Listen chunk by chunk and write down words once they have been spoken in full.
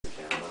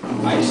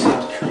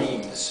iced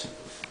creams,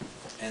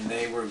 and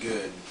they were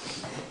good.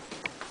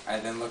 I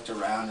then looked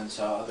around and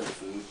saw other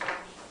food,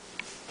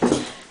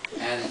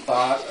 and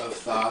thought of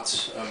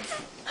thoughts of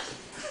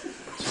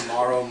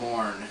tomorrow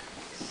morn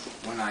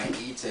when I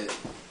eat it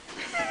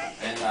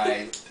and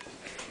I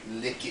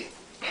lick it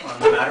On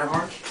the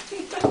Matterhorn?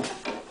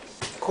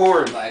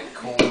 Corn. like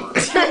corn.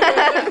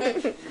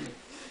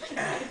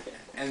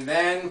 And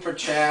then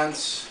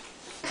perchance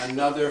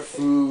another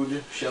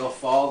food shall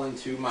fall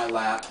into my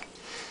lap.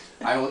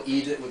 I will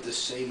eat it with the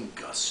same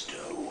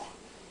gusto.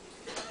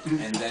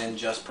 And then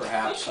just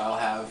perhaps I'll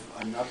have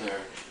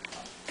another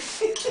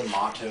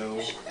tomato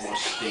or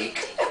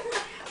steak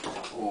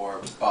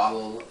or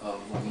bottle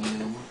of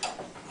vino.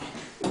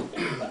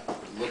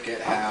 Look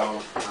at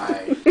how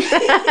I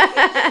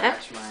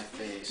scratch my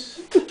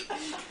face.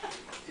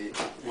 It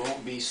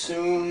won't be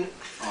soon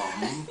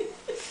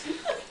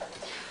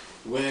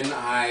when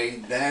I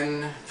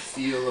then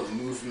feel a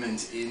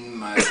movement in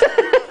my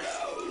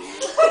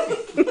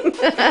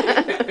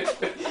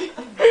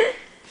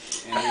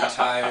and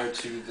retire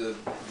to the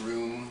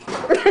room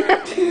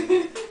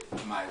in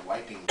my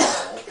wiping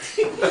towel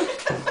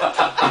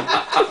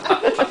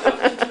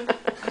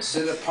and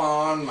sit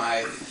upon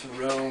my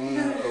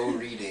throne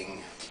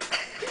o-reading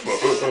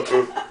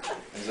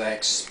as I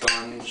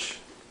expunge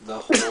the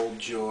whole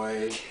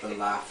joy, the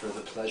laughter,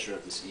 the pleasure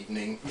of this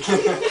evening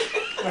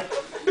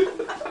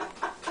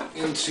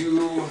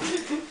into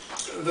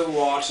the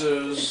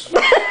waters,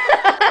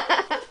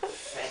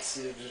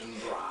 fetid and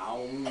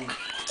brown.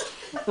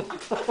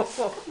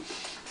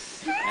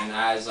 And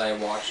as I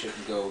watch it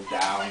go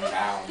down,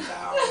 down,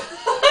 down,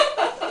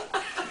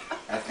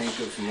 I think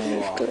of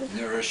more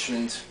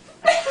nourishment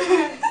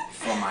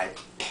for my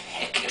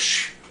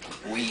peckish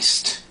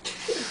waist,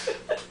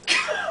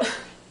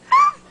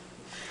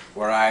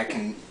 where I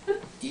can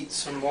eat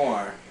some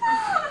more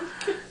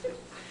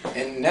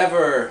and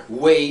never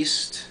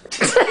waste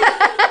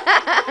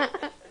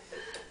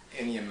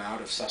any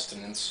amount of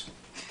sustenance,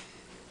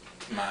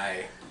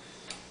 my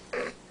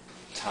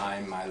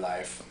time, my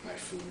life, my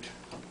food,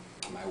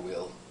 my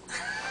will,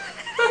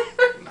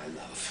 my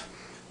love.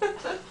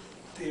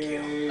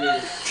 Dude.